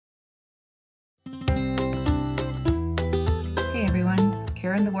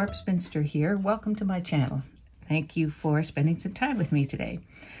Karen the Warp Spinster here. Welcome to my channel. Thank you for spending some time with me today.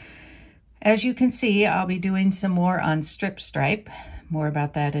 As you can see, I'll be doing some more on strip stripe. More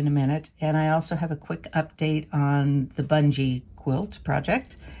about that in a minute. And I also have a quick update on the Bungee quilt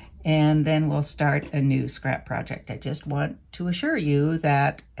project. And then we'll start a new scrap project. I just want to assure you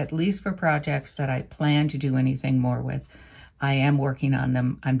that at least for projects that I plan to do anything more with, I am working on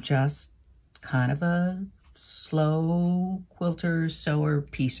them. I'm just kind of a slow quilter, sewer,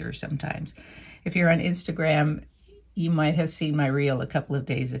 piecer sometimes. If you're on Instagram, you might have seen my reel a couple of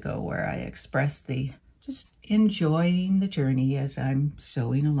days ago where I expressed the just enjoying the journey as I'm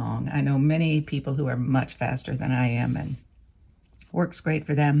sewing along. I know many people who are much faster than I am, and works great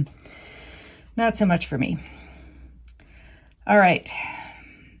for them. Not so much for me. All right.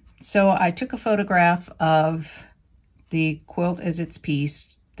 So I took a photograph of the quilt as it's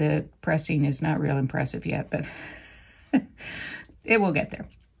pieced. The pressing is not real impressive yet, but it will get there.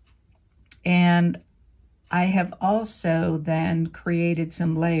 And I have also then created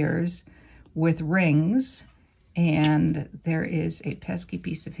some layers with rings, and there is a pesky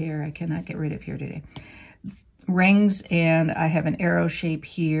piece of hair I cannot get rid of here today. Rings, and I have an arrow shape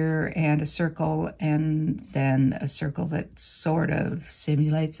here and a circle, and then a circle that sort of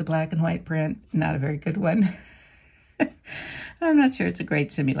simulates a black and white print. Not a very good one. I'm not sure it's a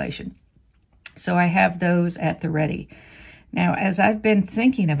great simulation. So I have those at the ready. Now, as I've been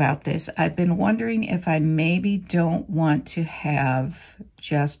thinking about this, I've been wondering if I maybe don't want to have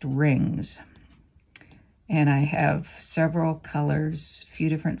just rings. And I have several colors, a few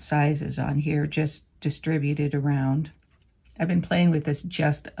different sizes on here, just distributed around. I've been playing with this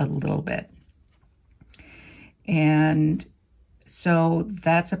just a little bit. And so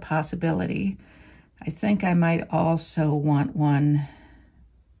that's a possibility. I think I might also want one.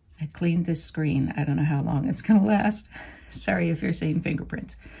 I cleaned this screen. I don't know how long it's gonna last. Sorry if you're seeing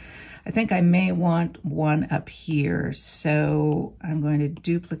fingerprints. I think I may want one up here. So I'm going to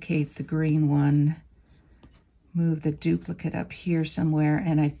duplicate the green one, move the duplicate up here somewhere.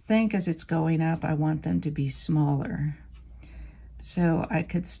 And I think as it's going up, I want them to be smaller. So I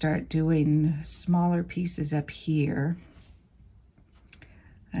could start doing smaller pieces up here.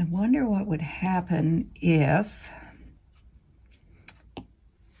 I wonder what would happen if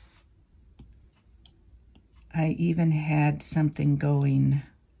I even had something going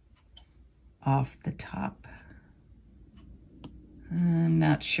off the top. I'm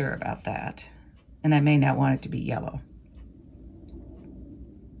not sure about that. And I may not want it to be yellow.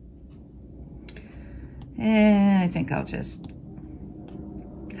 And I think I'll just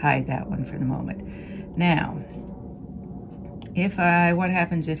hide that one for the moment. Now, what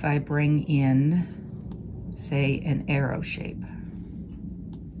happens if I bring in, say, an arrow shape?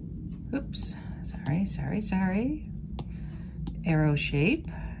 Oops, sorry. Arrow shape,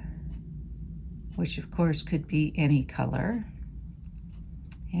 which of course could be any color.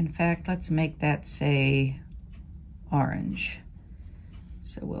 In fact, let's make that, say, orange.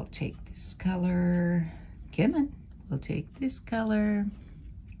 So we'll take this color. Come on, we'll take this color.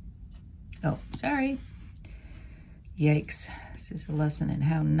 Oh, sorry. Yikes, this is a lesson in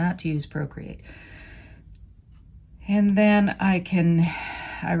how not to use Procreate. And then I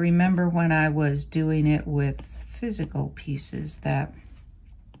remember when I was doing it with physical pieces that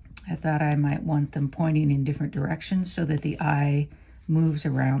I thought I might want them pointing in different directions so that the eye moves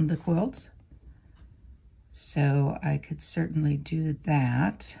around the quilt. So I could certainly do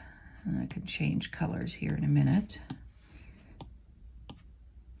that. And I can change colors here in a minute.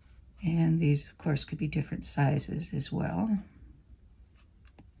 And these, of course, could be different sizes as well.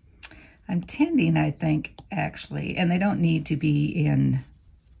 I'm tending, I think, actually, and they don't need to be in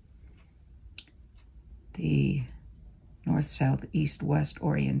the north, south, east, west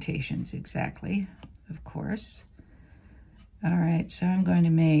orientations exactly, of course. All right, so I'm going to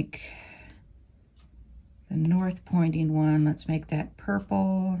make the north pointing one. Let's make that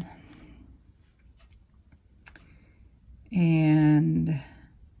purple. And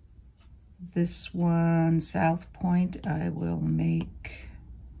this one, south point, I will make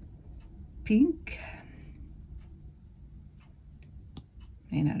pink.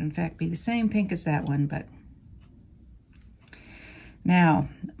 May not, in fact, be the same pink as that one, but now,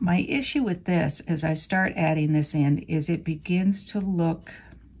 my issue with this, as I start adding this in, is it begins to look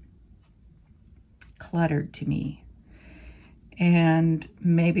cluttered to me. And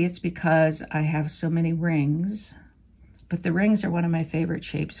maybe it's because I have so many rings, but the rings are one of my favorite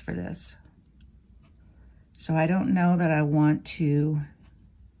shapes for this. So I don't know that I want to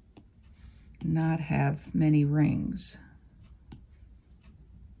not have many rings.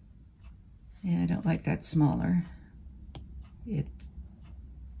 Yeah, I don't like that smaller. It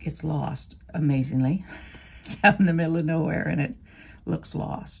gets lost amazingly. It's out in the middle of nowhere and it looks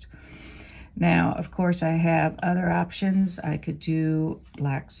lost. Now, of course, I have other options. I could do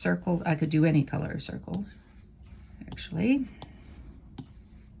black circles. I could do any color circles, actually.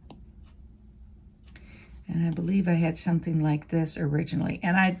 And I believe I had something like this originally.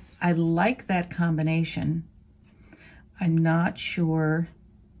 And I like that combination. I'm not sure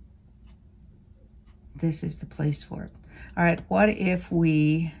this is the place for it. All right, what if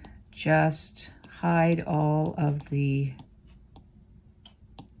we just hide all of the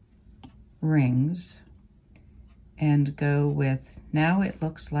rings and go with, now it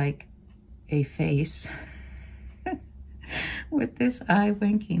looks like a face with this eye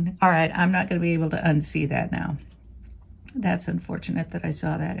winking. All right, I'm not going to be able to unsee that now. That's unfortunate that I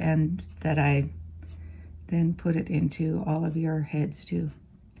saw that and that I then put it into all of your heads too.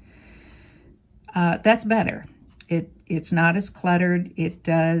 That's better. It's not as cluttered. It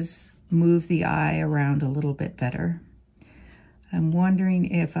does move the eye around a little bit better. I'm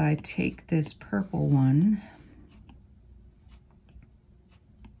wondering if I take this purple one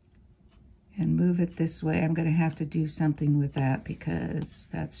and move it this way. I'm going to have to do something with that because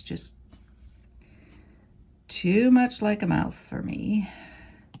that's just too much like a mouth for me.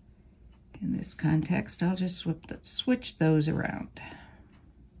 In this context, I'll just switch those around.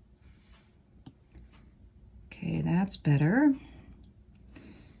 Okay, that's better.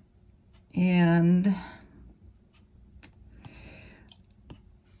 And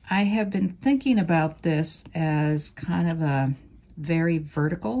I have been thinking about this as kind of a very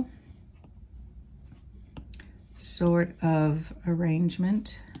vertical sort of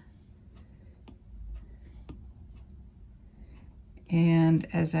arrangement. And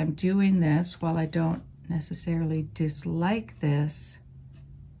as I'm doing this, while I don't necessarily dislike this,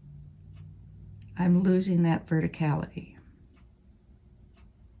 I'm losing that verticality.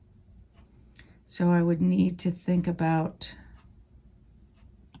 So I would need to think about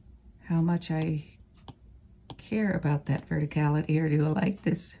how much I care about that verticality, or do I like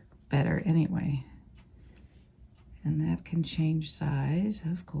this better anyway? And that can change size,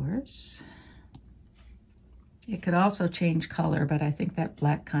 of course. It could also change color, but I think that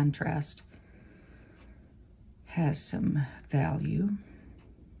black contrast has some value.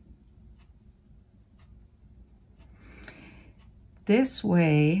 This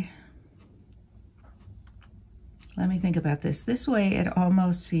way, let me think about this. This way, it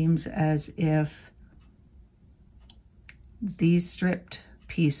almost seems as if these stripped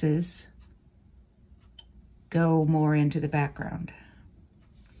pieces go more into the background,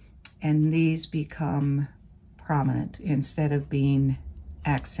 and these become prominent instead of being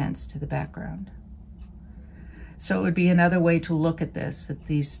accents to the background. So it would be another way to look at this, that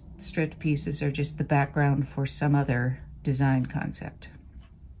these stripped pieces are just the background for some other design concept.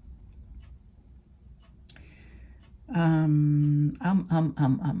 Oh,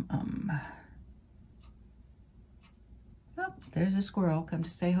 there's a squirrel come to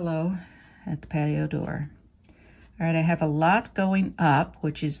say hello at the patio door. All right, I have a lot going up,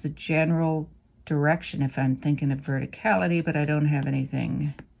 which is the general direction if I'm thinking of verticality, but I don't have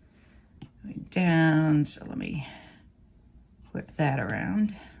anything going down, so let me whip that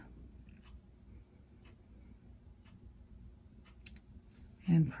around.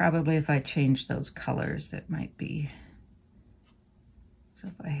 And probably if I change those colors, it might be. So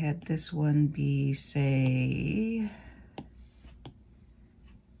if I had this one be, say,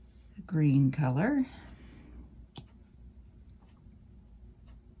 a green color.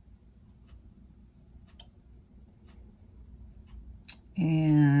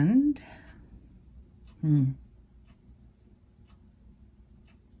 And, I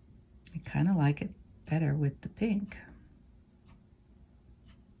kind of like it better with the pink.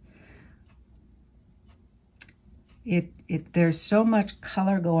 There's so much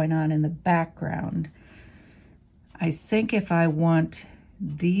color going on in the background. I think if I want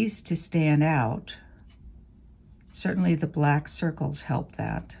these to stand out, certainly the black circles help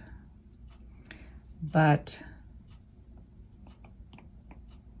that. But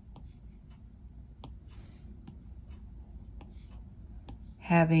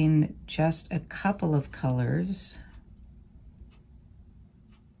having just a couple of colors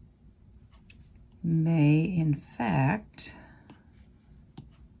may, in fact,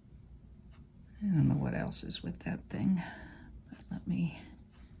 I don't know what else is with that thing, but let me,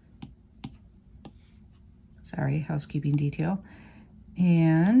 sorry, housekeeping detail.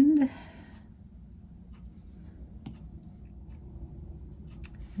 And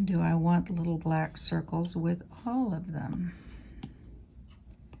do I want little black circles with all of them?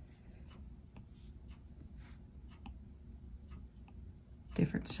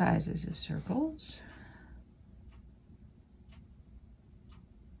 different sizes of circles.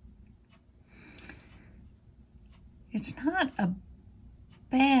 It's not a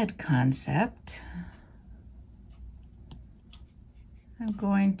bad concept. I'm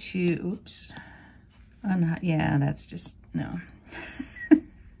going to, oops, yeah, that's just, no.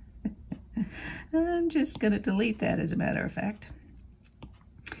 I'm just going to delete that, as a matter of fact.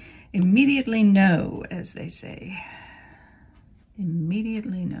 Immediately no, as they say.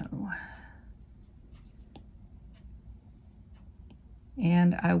 Immediately no.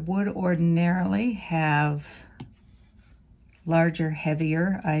 And I would ordinarily have larger,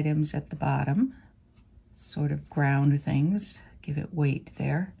 heavier items at the bottom, sort of ground things, give it weight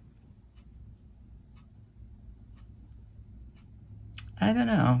there. I don't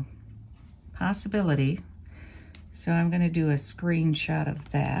know, possibility. So I'm going to do a screenshot of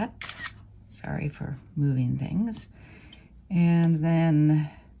that. Sorry for moving things. And then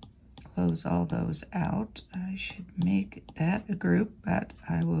close all those out. I should make that a group, but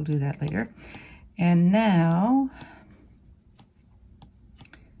I will do that later. And now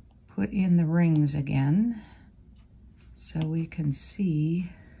put in the rings again so we can see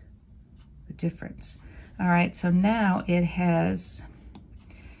the difference. All right, so now it has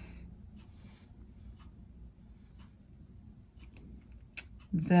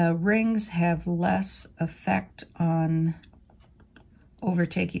the rings have less effect on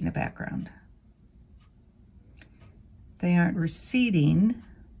overtaking the background. They aren't receding.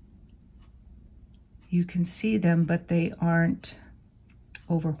 You can see them, but they aren't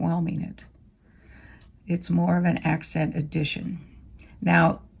overwhelming it. It's more of an accent addition.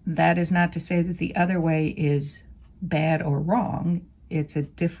 Now, that is not to say that the other way is bad or wrong. It's a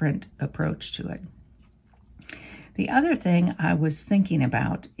different approach to it. The other thing I was thinking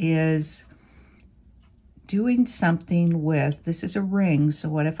about is doing something with, this is a ring, so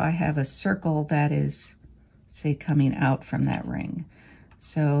what if I have a circle that is, say, coming out from that ring?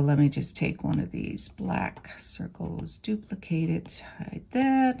 So let me just take one of these black circles, duplicate it, hide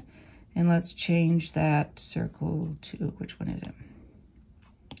that, and let's change that circle to, which one is it?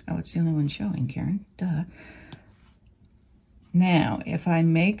 Oh, it's the only one showing, Karen, duh. Now, if I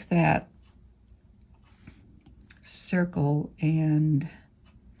make that circle, and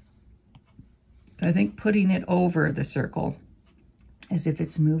I think putting it over the circle as if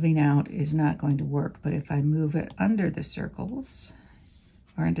it's moving out is not going to work, but if I move it under the circles,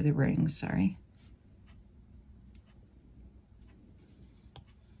 or under the rings, sorry,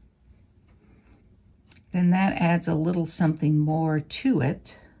 then that adds a little something more to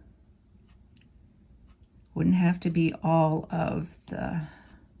it. Wouldn't have to be all of the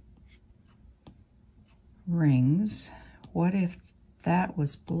rings. What if that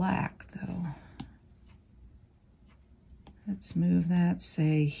was black, though? Let's move that,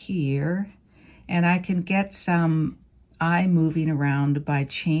 say, here. And I can get some eye moving around by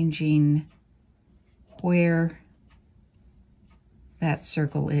changing where that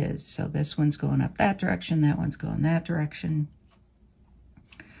circle is. So this one's going up that direction, that one's going that direction.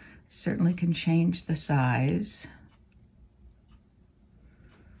 Certainly can change the size.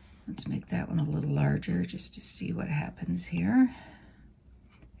 Let's make that one a little larger just to see what happens here.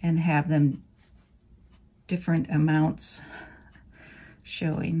 And have them different amounts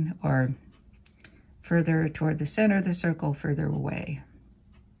showing, or further toward the center of the circle, further away.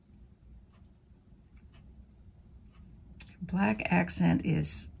 Black accent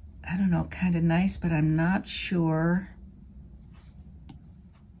is, I don't know, kind of nice, but I'm not sure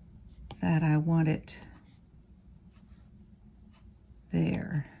that I want it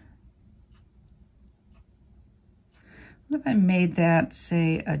there. What if I made that,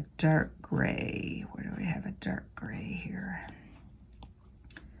 say, a dark gray? Where do we have a dark gray here?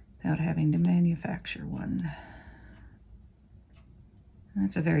 Without having to manufacture one.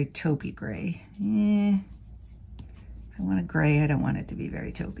 That's a very taupey gray. If I want a gray, I don't want it to be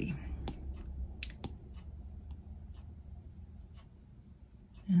very taupey.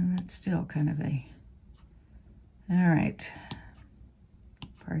 And that's still kind of a, all right.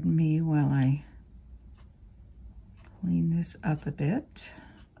 Pardon me while I clean this up a bit.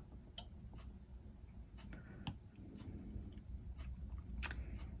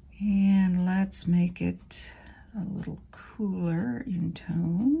 And let's make it a little cooler in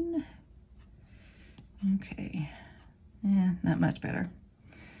tone. Okay, yeah, not much better.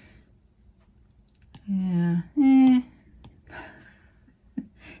 Yeah,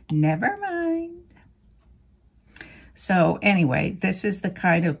 never mind. So anyway, this is the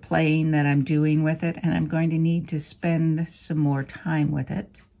kind of playing that I'm doing with it, and I'm going to need to spend some more time with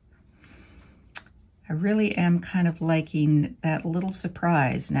it. I really am kind of liking that little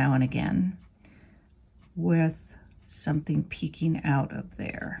surprise now and again with something peeking out of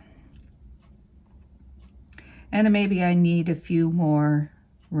there. And maybe I need a few more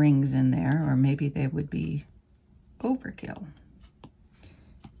rings in there, or maybe they would be overkill.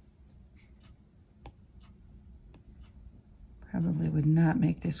 Probably would not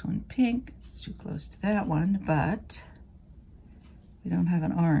make this one pink. It's too close to that one, but we don't have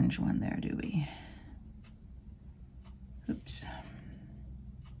an orange one there, do we? Oops.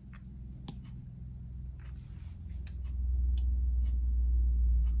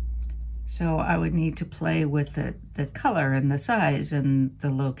 So I would need to play with the color and the size and the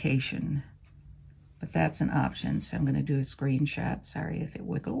location. But that's an option, so I'm going to do a screenshot. Sorry if it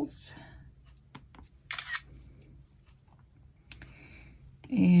wiggles.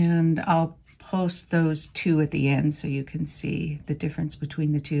 And I'll post those two at the end so you can see the difference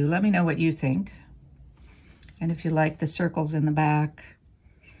between the two. Let me know what you think. And if you like the circles in the back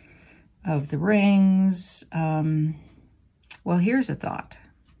of the rings, well, here's a thought.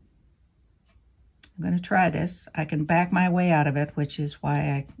 I'm going to try this. I can back my way out of it, which is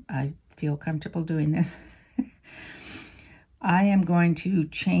why I feel comfortable doing this. I am going to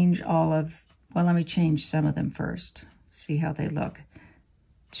change all of, well, let me change some of them first. See how they look,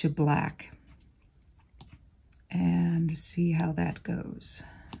 to black. And see how that goes.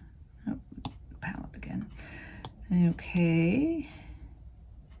 Oh, palette again. Okay.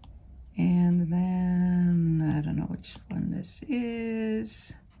 And then, I don't know which one this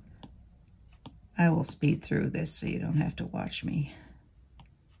is. I will speed through this so you don't have to watch me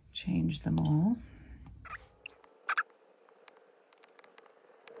change them all.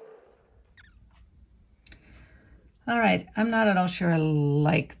 All right, I'm not at all sure I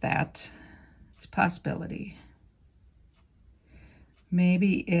like that. It's a possibility.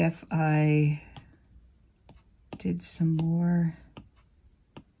 Maybe if I did some more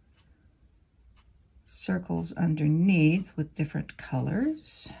circles underneath with different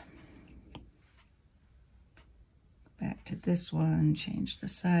colors. Back to this one, change the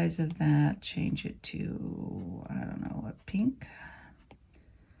size of that, change it to, I don't know, a pink.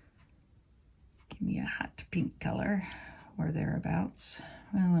 Give me a hot pink color or thereabouts.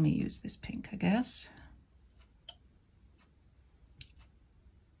 Well, let me use this pink, I guess.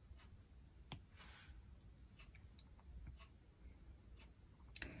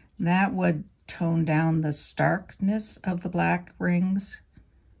 That would tone down the starkness of the black rings,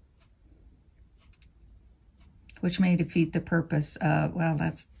 which may defeat the purpose of, well,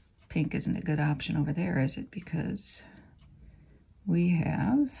 that's pink isn't a good option over there, is it? Because we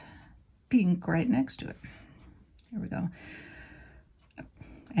have pink right next to it. There we go.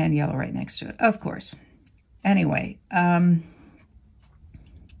 And yellow right next to it, of course. Anyway, I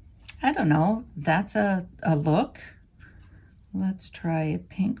don't know. That's a look. Let's try a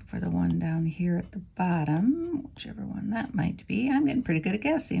pink for the one down here at the bottom, whichever one that might be. I'm getting pretty good at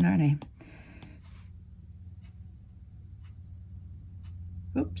guessing, aren't I?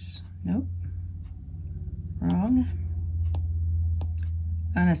 Oops, nope, wrong.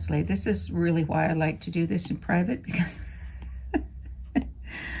 Honestly, this is really why I like to do this in private, because,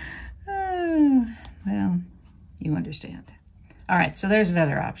 well, you understand. All right, so there's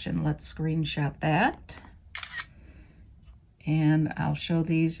another option. Let's screenshot that. And I'll show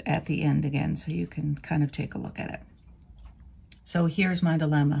these at the end again so you can kind of take a look at it. So here's my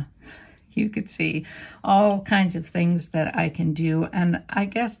dilemma. You could see all kinds of things that I can do, and I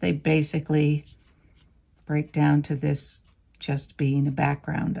guess they basically break down to this just being a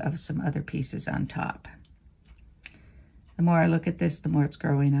background of some other pieces on top. The more I look at this, the more it's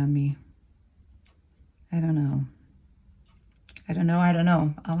growing on me. I don't know. I don't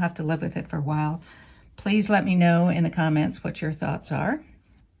know. I'll have to live with it for a while. Please let me know in the comments what your thoughts are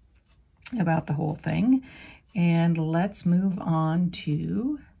about the whole thing. And let's move on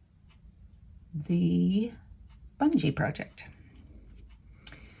to the Bungee project.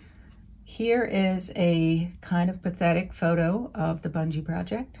 Here is a kind of pathetic photo of the Bungee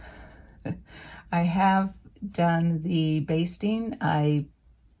project. I have done the basting. I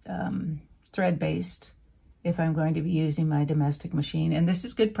thread based if I'm going to be using my domestic machine, and this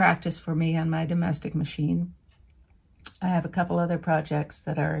is good practice for me on my domestic machine. I have a couple other projects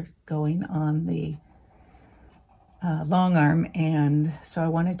that are going on the long arm, and so I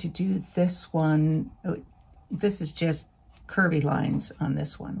wanted to do this one. This is just curvy lines on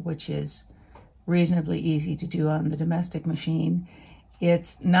this one, which is reasonably easy to do on the domestic machine.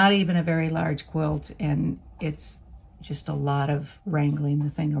 It's not even a very large quilt, and it's just a lot of wrangling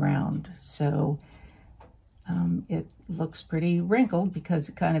the thing around. So it looks pretty wrinkled because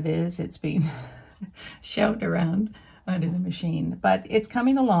it kind of is. It's been shoved around under the machine. But it's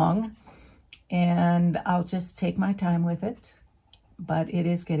coming along, and I'll just take my time with it. But it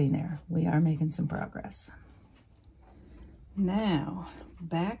is getting there. We are making some progress. Now,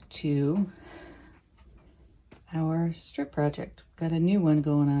 back to our strip project. Got a new one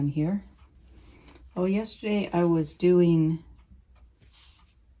going on here. Oh, yesterday I was doing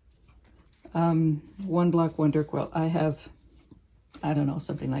one block wonder quilt. I have, I don't know,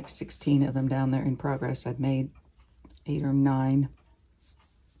 something like 16 of them down there in progress. I've made 8 or 9.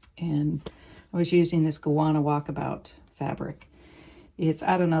 And I was using this Gowanna Walkabout fabric. It's,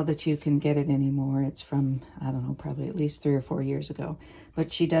 I don't know that you can get it anymore. It's from, I don't know, probably at least 3 or 4 years ago.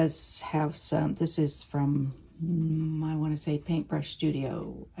 But she does have some, this is from, I want to say Paintbrush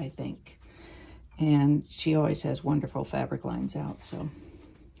Studio, I think. And she always has wonderful fabric lines out, so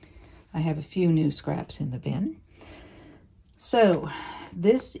I have a few new scraps in the bin. So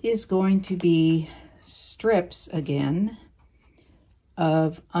this is going to be strips again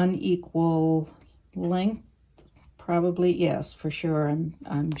of unequal length. Probably, yes, for sure.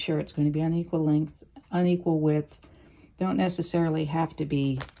 I'm sure it's going to be unequal length, unequal width. Don't necessarily have to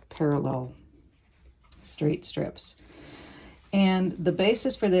be parallel straight strips. And the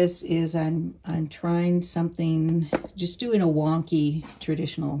basis for this is I'm trying something, just doing a wonky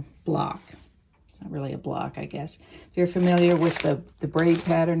traditional block. It's not really a block, I guess. If you're familiar with the braid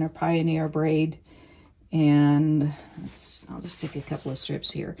pattern or Pioneer braid, and I'll just take a couple of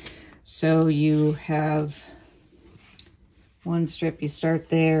strips here. So you have one strip, you start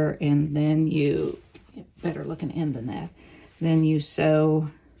there, and then you, better looking end than that, then you sew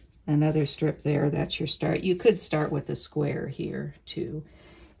another strip there. That's your start. You could start with a square here too,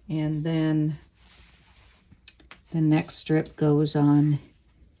 and then the next strip goes on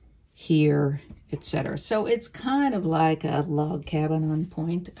here, etc. So it's kind of like a log cabin on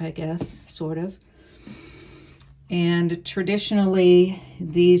point, I guess, sort of. And traditionally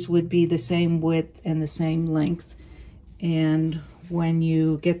these would be the same width and the same length. And when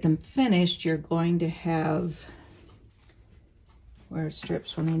you get them finished, you're going to have, where are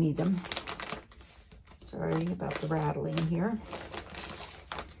strips when I need them? Sorry about the rattling here.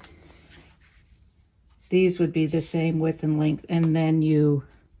 These would be the same width and length, and then you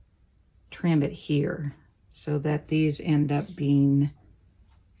trim it here so that these end up being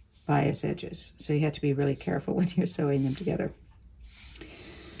bias edges. So you have to be really careful when you're sewing them together.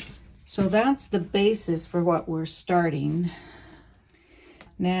 So that's the basis for what we're starting.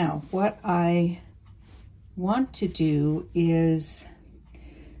 Now, what I want to do is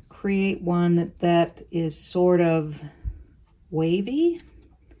create one that is sort of wavy,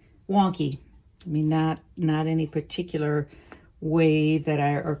 wonky. I mean, not any particular wave that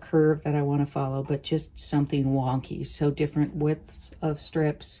or curve that I want to follow, but just something wonky. So different widths of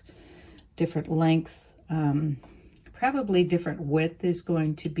strips, different length, probably different width is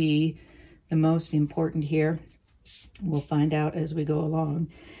going to be the most important here. We'll find out as we go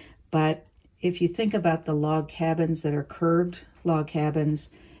along. But if you think about the log cabins that are curved log cabins,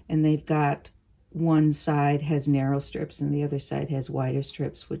 and they've got one side has narrow strips and the other side has wider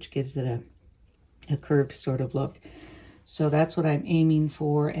strips, which gives it a curved sort of look. So that's what I'm aiming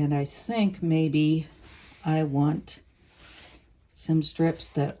for, and I think maybe I want some strips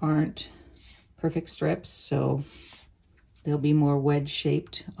that aren't perfect strips, so they'll be more wedge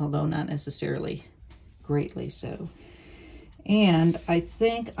shaped, although not necessarily greatly so. And I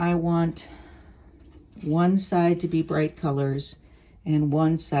think I want one side to be bright colors and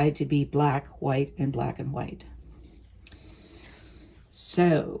one side to be black, white, and black and white.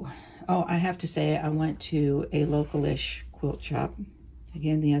 So, oh, I have to say I went to a local-ish quilt shop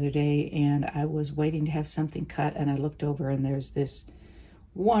again the other day, and I was waiting to have something cut, and I looked over and there's this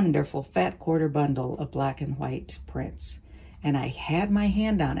wonderful fat quarter bundle of black and white prints. And I had my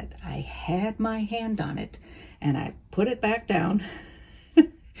hand on it. I had my hand on it, and I put it back down.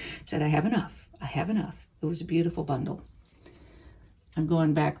 Said, I have enough. I have enough. It was a beautiful bundle. I'm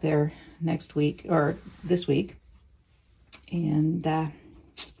going back there next week, or this week, and I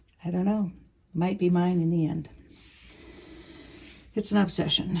don't know, might be mine in the end. It's an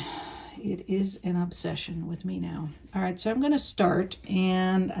obsession. It is an obsession with me now. All right, so I'm going to start,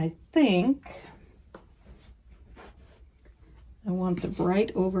 and I think I want the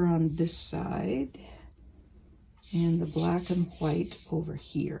bright over on this side and the black and white over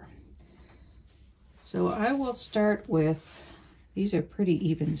here. So I will start with, these are pretty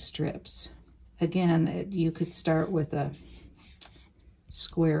even strips. Again, you could start with a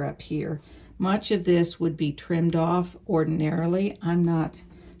square up here. Much of this would be trimmed off ordinarily.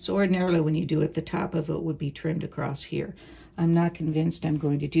 So ordinarily when you do it, the top of it would be trimmed across here. I'm not convinced I'm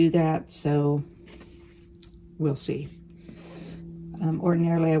going to do that, so we'll see.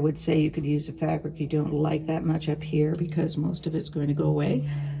 Ordinarily, I would say you could use a fabric you don't like that much up here because most of it's going to go away.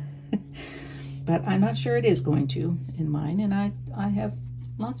 But I'm not sure it is going to in mine, and I have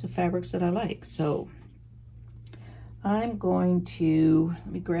lots of fabrics that I like. So I'm going to,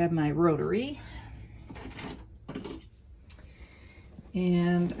 let me grab my rotary.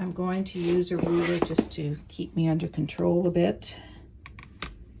 And I'm going to use a ruler just to keep me under control a bit.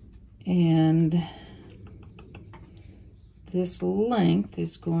 And this length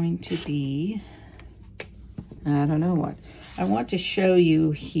is going to be, I don't know what. I want to show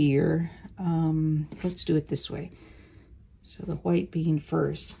you here. Let's do it this way. So the white being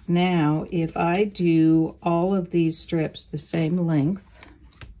first. Now, if I do all of these strips the same length,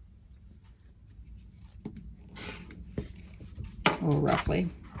 or roughly,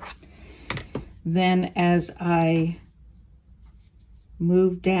 then as I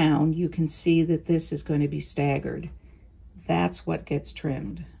move down, you can see that this is going to be staggered. That's what gets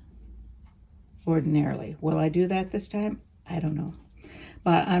trimmed ordinarily. Will I do that this time? I don't know.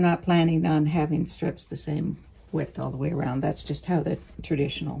 But I'm not planning on having strips the same width all the way around. That's just how the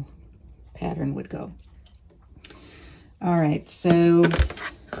traditional pattern would go. All right, so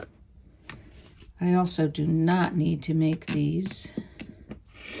I also do not need to make these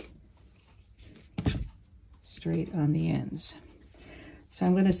straight on the ends. So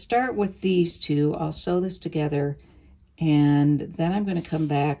I'm going to start with these two. I'll sew this together, and then I'm going to come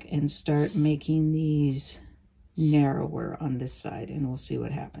back and start making these narrower on this side, and we'll see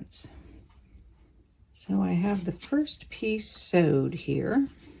what happens. So I have the first piece sewed here,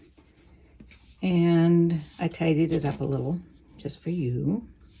 and I tidied it up a little just for you.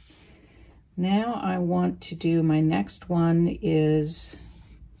 Now I want to do, my next one is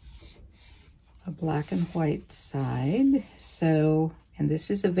a black and white side. So, and this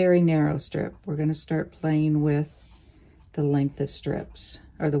is a very narrow strip. We're going to start playing with the length of strips,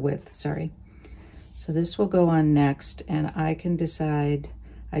 or the width, sorry. So this will go on next, and I can decide,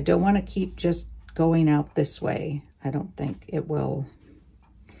 I don't want to keep just going out this way. I don't think it will,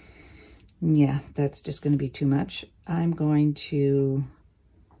 yeah, that's just going to be too much. I'm going to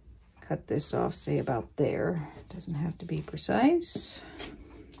cut this off, say about there. It doesn't have to be precise.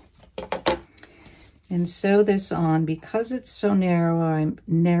 And sew this on. Because it's so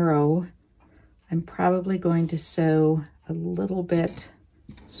narrow, I'm probably going to sew a little bit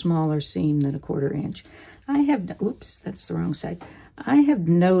smaller seam than 1/4 inch. I have, oops, that's the wrong side. I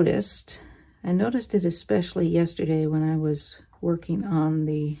noticed it especially yesterday when I was working on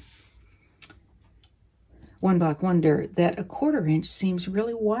the One Block Wonder, that 1/4 inch seems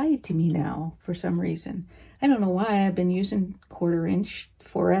really wide to me now for some reason. I don't know why. I've been using 1/4 inch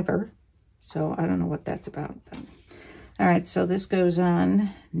forever, so I don't know what that's about. But. All right, so this goes on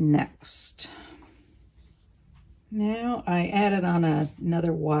next. Now I added on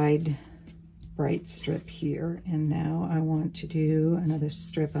another wide bright strip here, and now I want to do another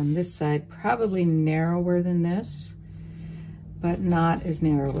strip on this side, probably narrower than this, but not as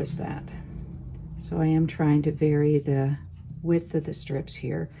narrow as that. So I am trying to vary the width of the strips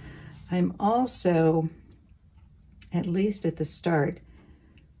here. I'm also, at least at the start,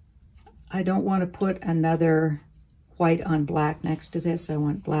 I don't want to put another white on black next to this. I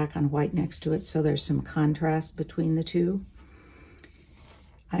want black on white next to it, so there's some contrast between the two.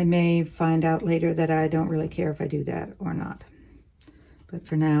 I may find out later that I don't really care if I do that or not. But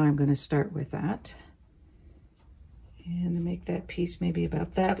for now, I'm going to start with that. And make that piece maybe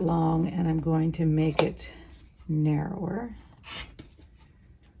about that long, and I'm going to make it narrower.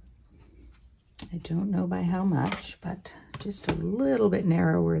 I don't know by how much, but just a little bit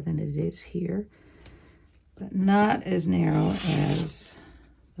narrower than it is here, but not as narrow as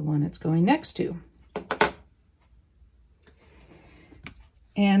the one it's going next to.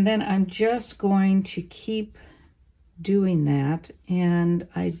 And then I'm just going to keep doing that, and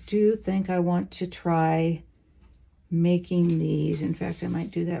I do think I want to try making these, in fact I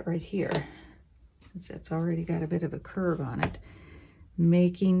might do that right here since that's already got a bit of a curve on it,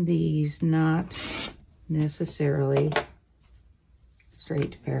 making these not necessarily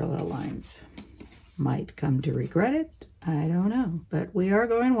straight parallel lines. Might come to regret it, I don't know, but we are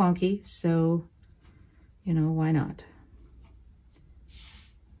going wonky, so you know, why not?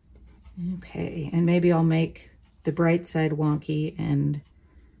 Okay, and maybe I'll make the bright side wonky and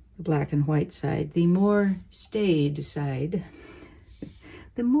the black and white side, the more staid side,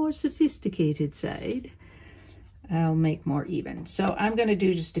 the more sophisticated side, I'll make more even. So I'm going to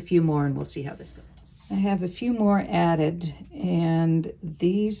do just a few more and we'll see how this goes. I have a few more added, and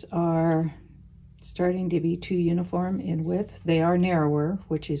these are starting to be too uniform in width. They are narrower,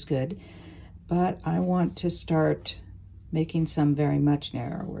 which is good, but I want to start making some very much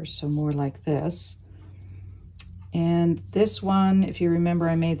narrower, so more like this. And this one, if you remember,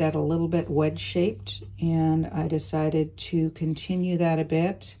 I made that a little bit wedge-shaped, and I decided to continue that a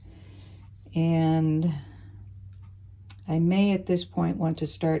bit. And I may at this point want to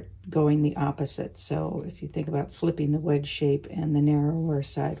start going the opposite. So if you think about flipping the wedge shape, and the narrower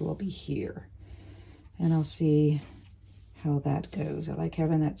side will be here. And I'll see how that goes. I like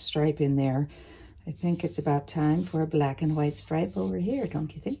having that stripe in there. I think it's about time for a black and white stripe over here,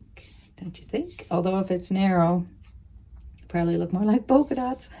 don't you think? Don't you think? Although if it's narrow, probably look more like polka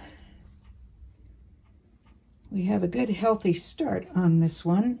dots. We have a good healthy start on this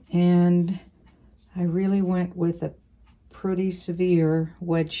one, and I really went with a pretty severe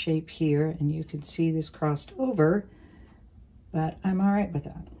wedge shape here, and you can see this crossed over, but I'm all right with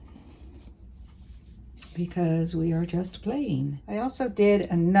that because we are just playing. I also did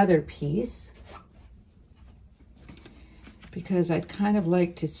another piece because I'd kind of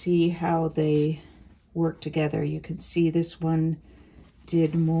like to see how they work together. You can see this one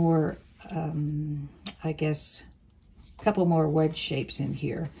did more, I guess, a couple more wedge shapes in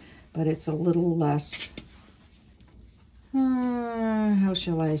here, but it's a little less, how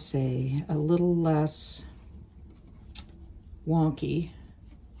shall I say, a little less wonky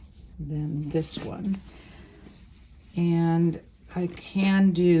than this one. And I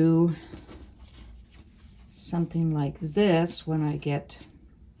can do something like this when I get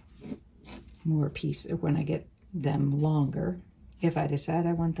more pieces, when I get them longer. If I decide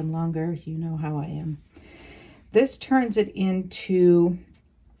I want them longer, you know how I am. This turns it into,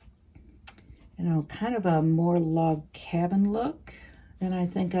 you know, kind of a more log cabin look than I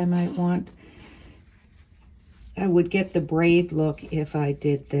think I might want. I would get the braid look if I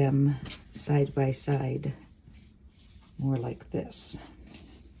did them side by side, more like this.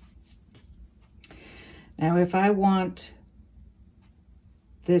 Now, if I want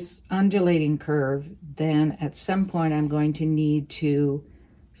this undulating curve, then at some point I'm going to need to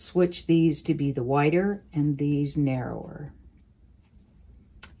switch these to be the wider and these narrower,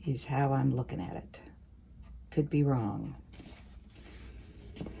 is how I'm looking at it. Could be wrong.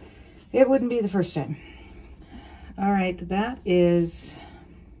 It wouldn't be the first time. All right, that is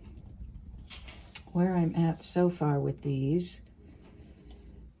where I'm at so far with these.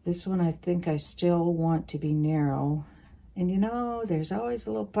 This one, I think I still want to be narrow. And you know, there's always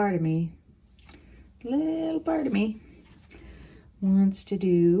a little part of me wants to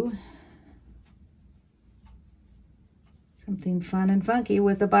do something fun and funky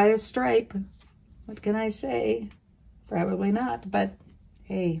with a bias stripe. What can I say? Probably not, but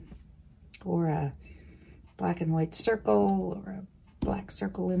hey, or a black and white circle, or a black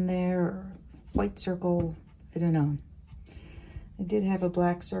circle in there, or a white circle, I don't know. I did have a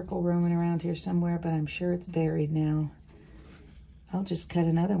black circle roaming around here somewhere, but I'm sure it's buried now. I'll just cut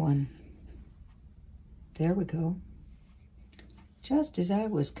another one. There we go. Just as I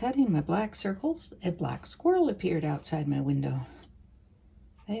was cutting my black circles, a black squirrel appeared outside my window.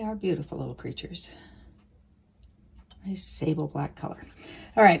 They are beautiful little creatures. Nice sable black color.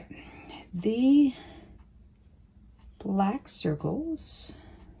 All right, the black circles,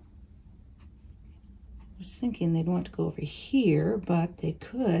 I was thinking they'd want to go over here, but they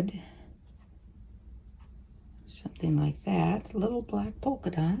could, something like that, little black polka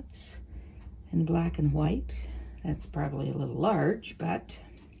dots in black and white. That's probably a little large, but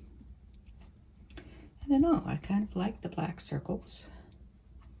I don't know. I kind of like the black circles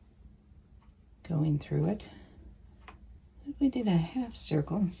going through it. If we did a half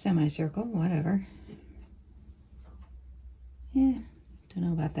circle, semicircle, whatever. Yeah, don't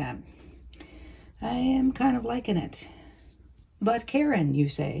know about that. I am kind of liking it. But Karen, you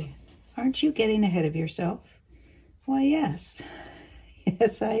say, aren't you getting ahead of yourself? Why, yes.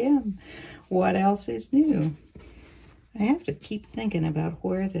 Yes, I am. What else is new? I have to keep thinking about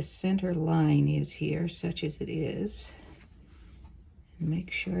where the center line is here, such as it is, and make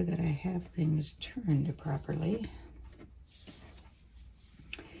sure that I have things turned properly.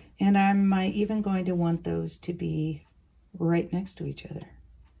 And am I even going to want those to be right next to each other?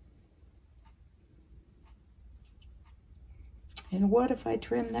 And what if I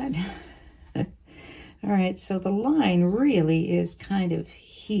trim that? All right, so the line really is kind of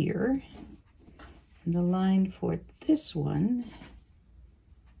here. And the line for this one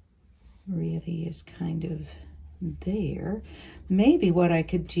really is kind of there. Maybe what I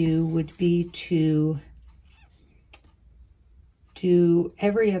could do would be to do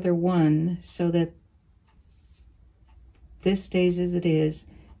every other one so that this stays as it is.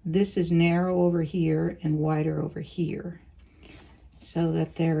 This is narrow over here and wider over here. so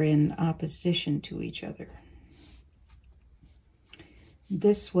that they're in opposition to each other.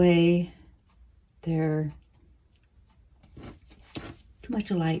 This way, they're too much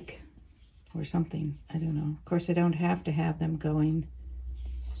alike or something. I don't know. Of course, I don't have to have them going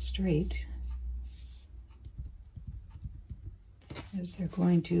straight, as they're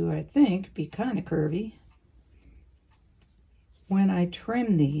going to, I think, be kind of curvy. When I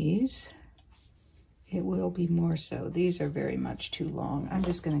trim these, it will be more so. These are very much too long. I'm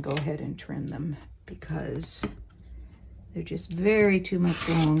just going to go ahead and trim them because they're just very too much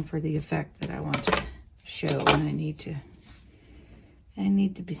long for the effect that I want to show, and I need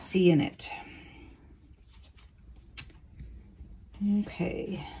to be seeing it.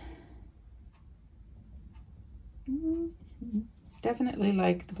 Okay. Definitely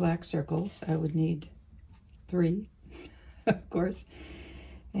like the black circles. I would need 3, of course,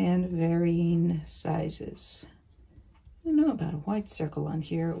 and varying sizes. I don't know about a white circle on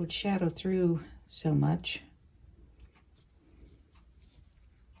here. It would shadow through so much.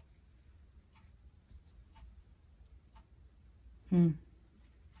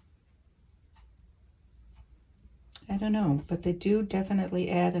 I don't know, but they do definitely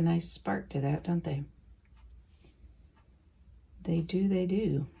add a nice spark to that, don't they? They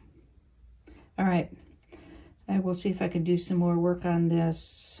do. All right, I will see if I can do some more work on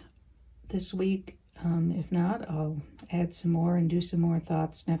this week. If not, I'll add some more and do some more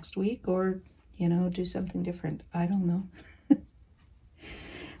thoughts next week, or, you know, do something different. I don't know.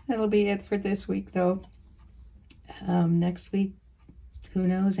 That'll be it for this week, though. Next week, who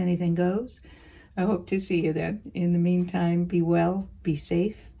knows? Anything goes. I hope to see you then. In the meantime, be well, be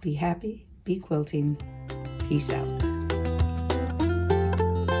safe, be happy, be quilting. Peace out.